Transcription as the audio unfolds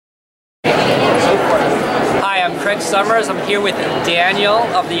Craig Summers. I'm here with Daniel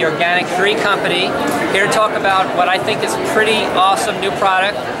of the Organic 3 Company, here to talk about what I think is a pretty awesome new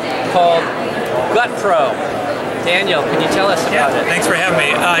product called Gut Pro. Daniel, can you tell us about it? Thanks for having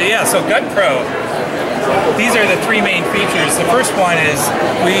me. So Gut Pro, these are the three main features. The first one is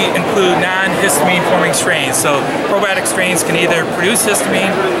we include non-histamine forming strains. So probiotic strains can either produce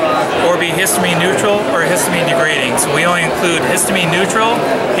histamine or be histamine neutral or histamine degrading. So we only include histamine neutral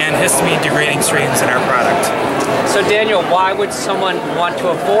and histamine degrading strains in our product. So Daniel, why would someone want to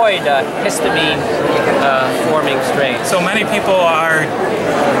avoid histamine forming strains? So many people are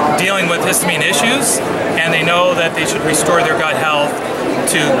dealing with histamine issues and they know that they should restore their gut health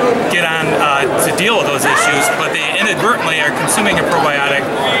to get on to deal with those issues, but they inadvertently are consuming a probiotic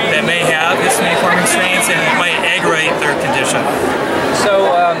that may have histamine forming strains and it might aggravate their condition.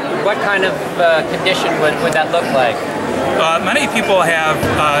 So what kind of condition would that look like? Many people have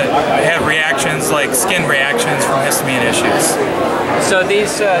reactions like skin reactions from histamine issues. So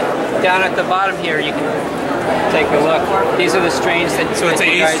these down at the bottom here, you can take a look. These are the strains that. So it's an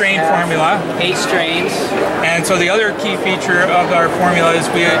 8-strain formula. 8 strains. And so the other key feature of our formula is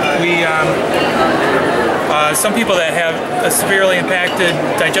some people that have a severely impacted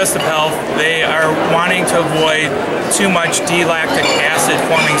digestive health, they are wanting to avoid too much D-lactic acid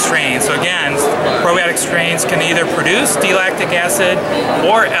forming strains. So again, probiotic strains can either produce D-lactic acid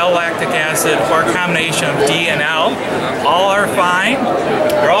or L-lactic acid or a combination of D and L. All are fine.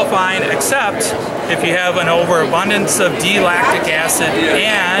 They're all fine except if you have an overabundance of D-lactic acid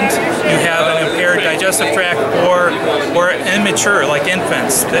and you have an impaired digestive tract or immature like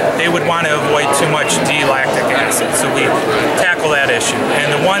infants, that they would want to avoid too much D-lactic acid. So we tackle that issue.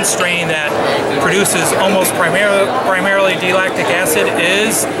 And the one strain that produces almost primarily D-lactic acid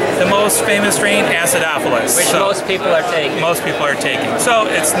is the most famous strain, Acidophilus. Which most people are taking. Most people are taking.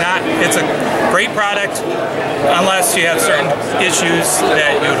 So it's a great product unless you have certain issues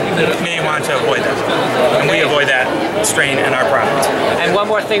that you may want to avoid them. And we avoid that strain in our product. And one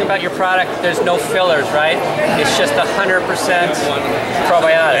more thing about your product, there's no fillers, right? It's just 100%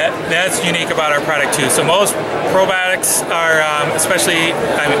 probiotic. That's unique about our product too. So most probiotics are, especially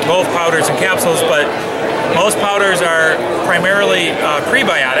both powders and capsules, but most powders are primarily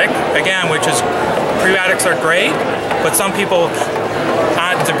prebiotic, again, which is, prebiotics are great, but some people,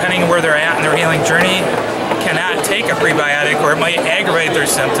 depending where they're at in their healing journey, cannot take a prebiotic or it might aggravate their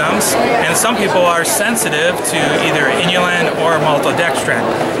symptoms, and some people are sensitive to either inulin or maltodextrin.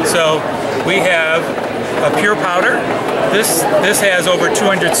 So we have a pure powder. This has over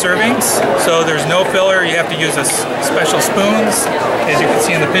 200 servings, so there's no filler. You have to use special spoons, as you can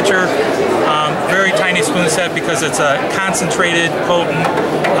see in the picture. Very tiny spoon set because it's a concentrated, potent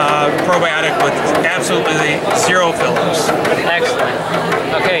probiotic with absolutely zero fillers. Excellent.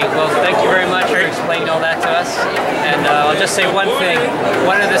 Okay, well, thank you very much for explaining all that to us. And I'll just say one thing.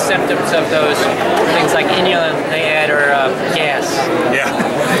 One of the symptoms of those things like inulin they add are gas. Yeah.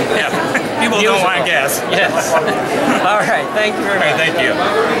 People don't want gas. Yes. All right, thank you very much. Thank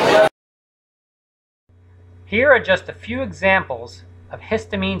you. Here are just a few examples of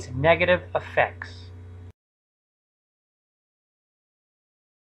histamine's negative effects.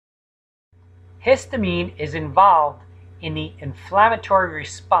 Histamine is involved in the inflammatory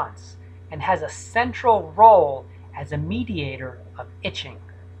response and has a central role as a mediator of itching.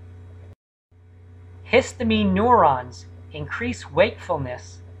 Histamine neurons increase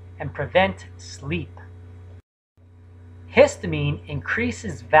wakefulness and prevent sleep. Histamine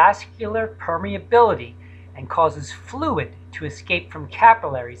increases vascular permeability and causes fluid to escape from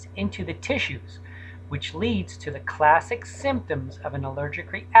capillaries into the tissues, which leads to the classic symptoms of an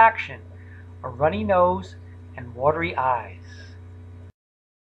allergic reaction, a runny nose and watery eyes.